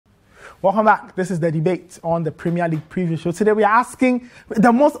Welcome back. This is the debate on the Premier League preview show. Today we are asking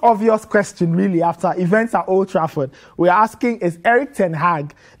the most obvious question really after events at Old Trafford. We are asking, is Erik Ten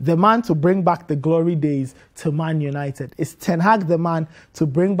Hag the man to bring back the glory days to Man United? Is Ten Hag the man to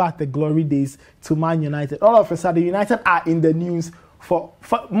bring back the glory days to Man United? All of a sudden, United are in the news for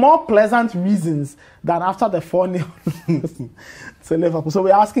more pleasant reasons than after the 4-0 to Liverpool. So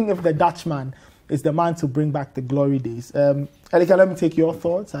we're asking if the Dutchman is the man to bring back the glory days. Erik, let me take your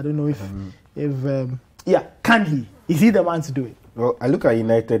thoughts. I don't know can he? Is he the man to do it? Well, I look at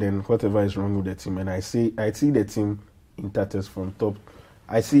United and whatever is wrong with the team, and I see the team in tatters from top.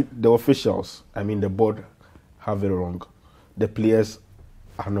 I see the officials, the board, have it wrong. The players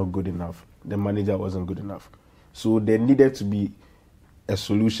are not good enough. The manager wasn't good enough. So there needed to be a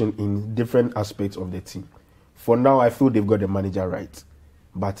solution in different aspects of the team. For now, I feel they've got the manager right.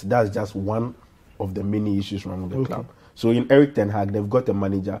 But that's just one of the many issues wrong with the club. So in Erik Ten Hag, they've got a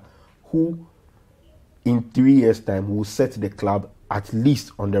manager who, in 3 years' time, will set the club at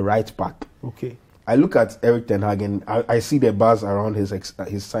least on the right path. Okay. I look at Erik Ten Hag and I see the buzz around his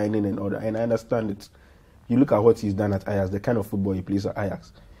signing and all that, and I understand it. You look at what he's done at Ajax, the kind of football he plays at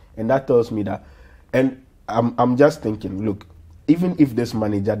Ajax, and that tells me that. And I'm just thinking, look, even if this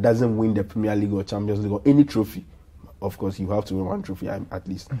manager doesn't win the Premier League or Champions League or any trophy, of course you have to win one trophy at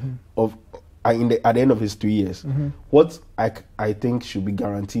least, at the end of his 3 years, what I think should be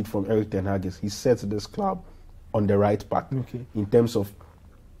guaranteed from Erik Ten Hag is he sets this club on the right path in terms of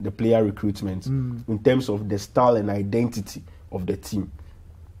the player recruitment, in terms of the style and identity of the team,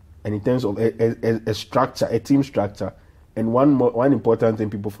 and in terms of a structure, a team structure, and one important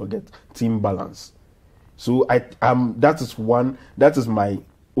thing people forget: team balance. So that is my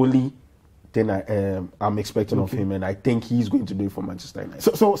only thing I'm expecting of him, and I think he's going to do it for Manchester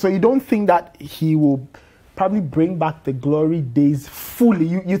United. So you don't think that he will probably bring back the glory days fully?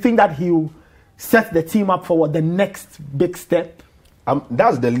 You think that he'll set the team up for the next big step?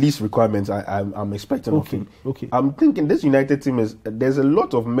 That's the least requirements I'm expecting of him. Okay. I'm thinking this United team there's a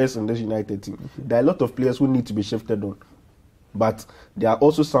lot of mess in this United team. There are a lot of players who need to be shifted on, but there are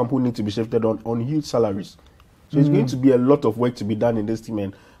also some who need to be shifted on huge salaries. So it's going to be a lot of work to be done in this team,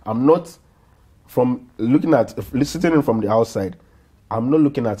 and I'm not. From listening in from the outside, I'm not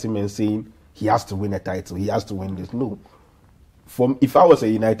looking at him and saying he has to win a title, he has to win this. No. If I was a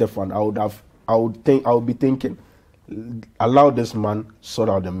United fan, I would be thinking, allow this man sort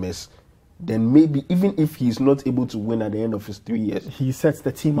out the mess. Then maybe even if he's not able to win at the end of his 3 years, he sets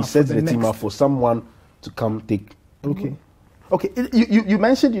the team up for someone to come take. Okay. You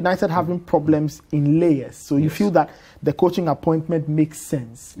mentioned United having problems in layers, so you feel that the coaching appointment makes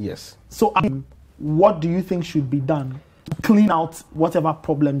sense. Yes. So what do you think should be done to clean out whatever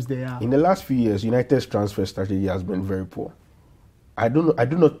problems there are? In the last few years, United's transfer strategy has been very poor. I do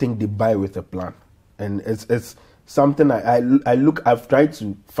not think they buy with a plan, and it's something I've tried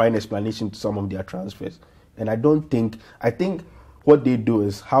to find explanation to some of their transfers, and I think what they do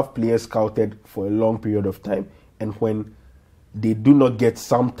is have players scouted for a long period of time, and when they do not get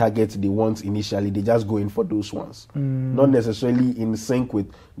some targets they want initially, they just go in for those ones. Not necessarily in sync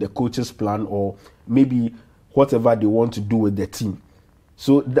with the coach's plan or maybe whatever they want to do with the team.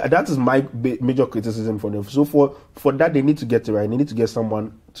 So that is my major criticism for them. So for that, they need to get it right. They need to get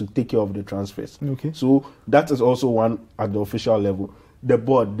someone to take care of the transfers. Okay. So that is also one at the official level. The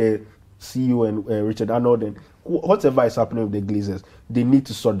board, the CEO and Richard Arnold, and whatever is happening with the Glazers, they need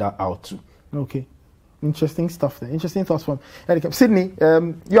to sort that out too. Okay. Interesting stuff there. Interesting thoughts from Erik. Sydney,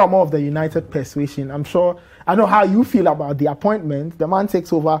 you are more of the United persuasion. I know how you feel about the appointment. The man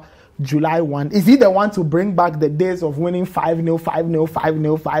takes over July 1. Is he the one to bring back the days of winning 5-0, 5-0,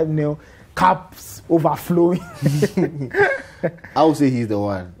 5-0, 5-0, cups overflowing? I would say he's the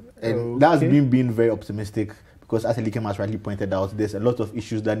one. And that's being very optimistic, because as Elik has rightly pointed out, there's a lot of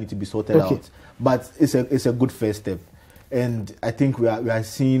issues that need to be sorted out. But it's a good first step. And I think we are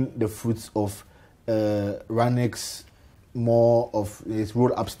seeing the fruits of Rangnick's more of his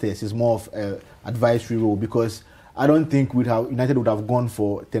role upstairs. It's more of an advisory role, because I don't think United would have gone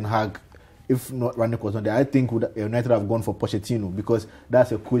for Ten Hag if not Rangnick was not there. I think United have gone for Pochettino, because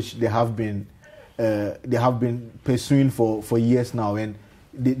that's a coach they have been pursuing for years now, and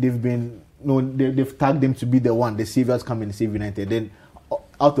they've tagged him to be the one, the saviors come and save United. Then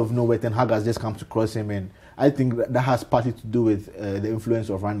out of nowhere, Ten Hag has just come to cross him, and I think that has partly to do with the influence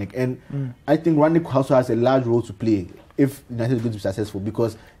of Rangnick. And I think Rangnick also has a large role to play if United is going to be successful,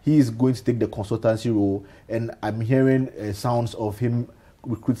 because he is going to take the consultancy role. And I'm hearing sounds of him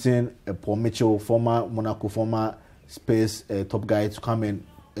recruiting Paul Mitchell, former Monaco, former Spurs top guy, to come and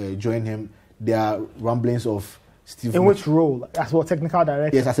join him. There are rumblings of In which role? As well, technical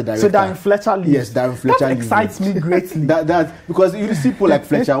director? Yes, as a director. So Darren Fletcher leaves? Yes, Darren Fletcher leaves. That excites me greatly. Because you see people like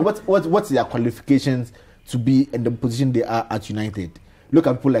Fletcher, what's their qualifications to be in the position they are at United? Look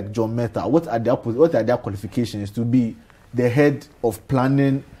at people like John Mehta. What are their qualifications to be the head of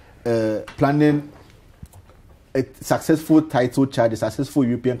planning a successful title charge, a successful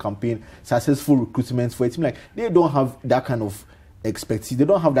European campaign, successful recruitment for a team? Like, they don't have that kind of expertise. They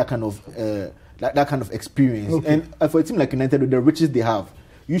don't have that kind of experience. Okay. And for a team like United, with the riches they have,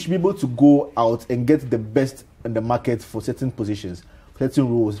 you should be able to go out and get the best in the market for certain positions, certain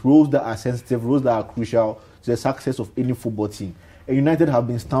roles that are sensitive, roles that are crucial to the success of any football team. And United have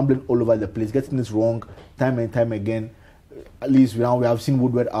been stumbling all over the place, getting this wrong time and time again. At least now we have seen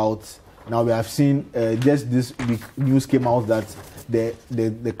Woodward out. Now we have seen just this week news came out that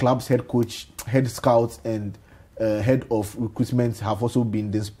the club's head coach, head scouts, and head of recruitment have also been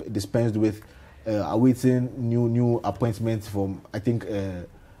dispensed with, awaiting new appointments from, I think,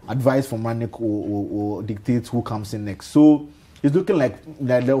 advice from Rangnick or dictate who comes in next. So it's looking like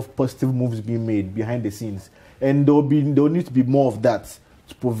there are a lot of positive moves being made behind the scenes. And there will need to be more of that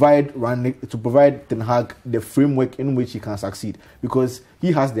to provide Ten Hag the framework in which he can succeed, because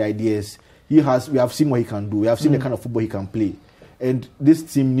he has the ideas. We have seen what he can do. We have seen the kind of football he can play. And this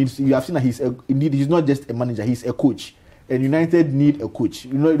team needs. You have seen that he's not just a manager. He's a coach. And United need a coach.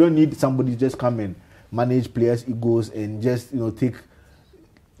 You don't need somebody to just come and manage players' egos and just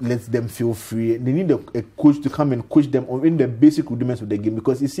let them feel free. They need a coach to come and coach them in the basic rudiments of the game,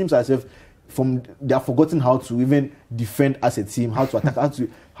 because it seems as if they have forgotten how to even defend as a team, how to attack,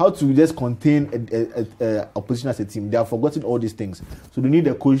 how to just contain a opposition as a team. They have forgotten all these things. So they need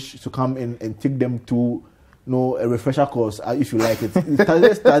a coach to come in and take them to a refresher course, if you like it.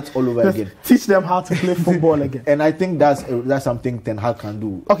 It starts all over again. Teach them how to play football again. And I think that's something Ten Hag can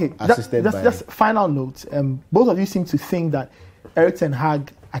do. Okay, just final note. Both of you seem to think that Erik Ten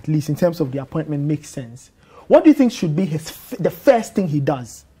Hag, at least in terms of the appointment, makes sense. What do you think should be the first thing he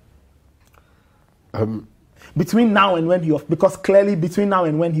does? Between now and when because clearly between now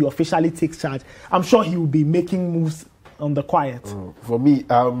and when he officially takes charge, I'm sure he will be making moves on the quiet. For me,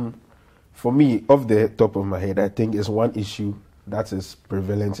 off the top of my head, I think it's one issue that is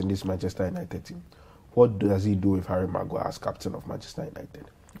prevalent in this Manchester United team. What does he do with Harry Maguire as captain of Manchester United?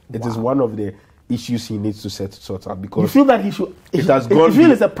 It is one of the issues he needs to sort out, because you feel that he should. It's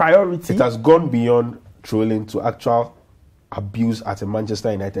a priority. It has gone beyond trolling to actual abuse at a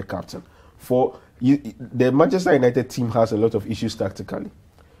Manchester United captain. The Manchester United team has a lot of issues tactically,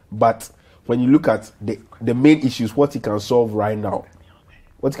 but when you look at the main issues, what he can solve right now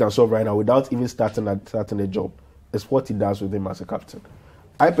without even starting the job, is what he does with him as a captain.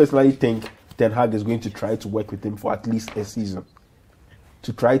 I personally think Ten Hag is going to try to work with him for at least a season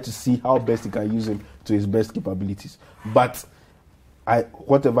to try to see how best he can use him to his best capabilities. But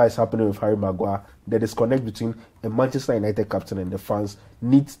whatever is happening with Harry Maguire, the disconnect between a Manchester United captain and the fans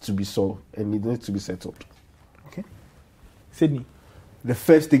needs to be solved and it needs to be settled. Okay. Sydney. The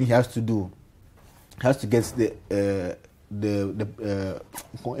first thing he has to do, he has to get in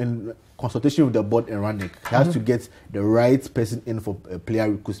consultation with the board and Rangnick, he has to get the right person in for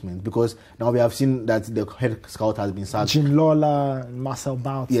player recruitment, because now we have seen that the head scout has been sacked. Jim Lawler and Marcel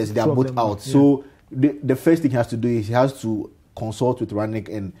Bout. Yes, they are both out. Yeah. So the first thing he has to do is he has to consult with Rangnick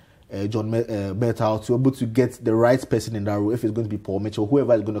and John Mehta to be able to get the right person in that role, if it's going to be Paul Mitchell,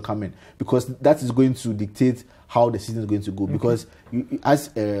 whoever is going to come in, because that is going to dictate how the season is going to go. Okay. Because as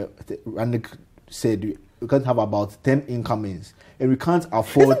Rangnick said, we can't have about 10 incomings, and we can't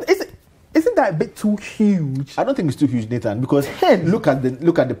afford. Isn't that a bit too huge? I don't think it's too huge, Nathan, because 10. Look at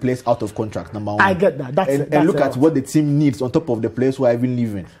the players out of contract, number one. I get that. And look at what the team needs on top of the players who are even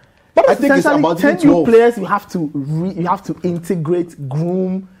leaving. But I think it's about 10 new players. You have to integrate,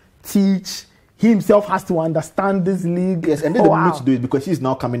 groom, teach. He himself has to understand this league. Yes, and then the need to do it because he's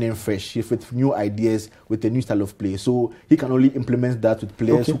now coming in fresh with new ideas, with a new style of play. So he can only implement that with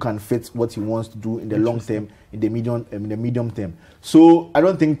players who can fit what he wants to do in the long term, in the medium term. So I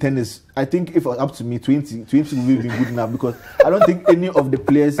don't think 10 is. I think if it was up to me, 20 will be good enough, because I don't think any of the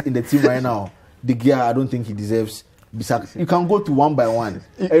players in the team right now, De Gea, I don't think he deserves. You can go to one by one.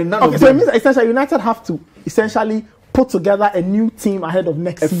 And none of them, so it means essentially United have to essentially put together a new team ahead of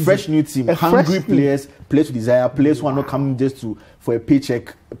next season. A fresh new team. Hungry players, players with desire, players who are not coming just for a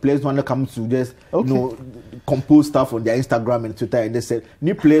paycheck, players who are not coming to just compose stuff on their Instagram and Twitter, and they said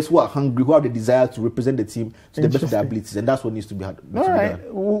new players who are hungry, who have the desire to represent the team to the best of their abilities, and that's what needs to be done. All right,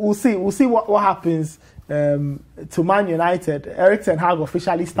 we'll see what happens to Man United. Erik ten Hag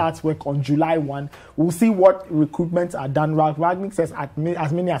officially starts work on July 1. We'll see what recruitments are done. Ragnick says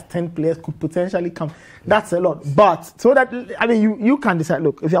as many as 10 players could potentially come. That's a lot. But so that, I mean, you can decide.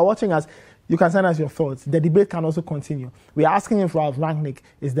 Look, if you're watching us, you can send us your thoughts. The debate can also continue. We're asking if Ralph Rangnick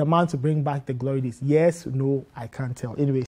is the man to bring back the glory days. Yes, no, I can't tell. Anyway.